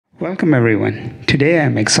Welcome everyone. Today I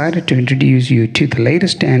am excited to introduce you to the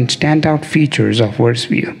latest and standout features of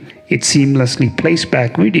VerseVIEW. It seamlessly plays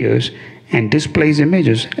back videos and displays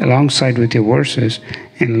images alongside with your verses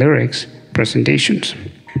and lyrics presentations.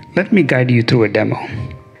 Let me guide you through a demo.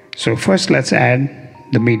 So first let's add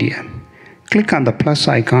the media. Click on the plus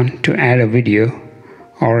icon to add a video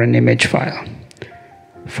or an image file.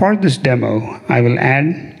 For this demo, I will add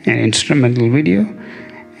an instrumental video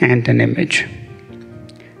and an image.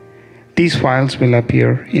 These files will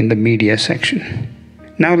appear in the media section.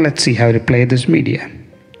 Now let's see how to play this media.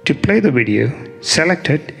 To play the video, select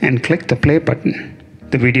it and click the play button.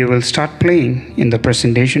 The video will start playing in the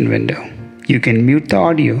presentation window. You can mute the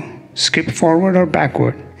audio, skip forward or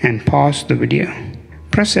backward, and pause the video.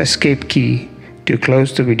 Press Escape key to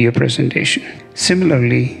close the video presentation.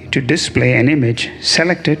 Similarly, to display an image,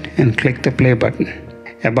 select it and click the play button.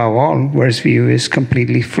 Above all, VerseVIEW is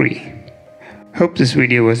completely free. Hope this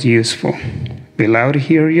video was useful. We love to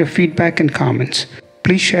hear your feedback and comments.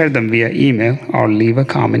 Please share them via email or leave a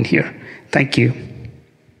comment here. Thank you.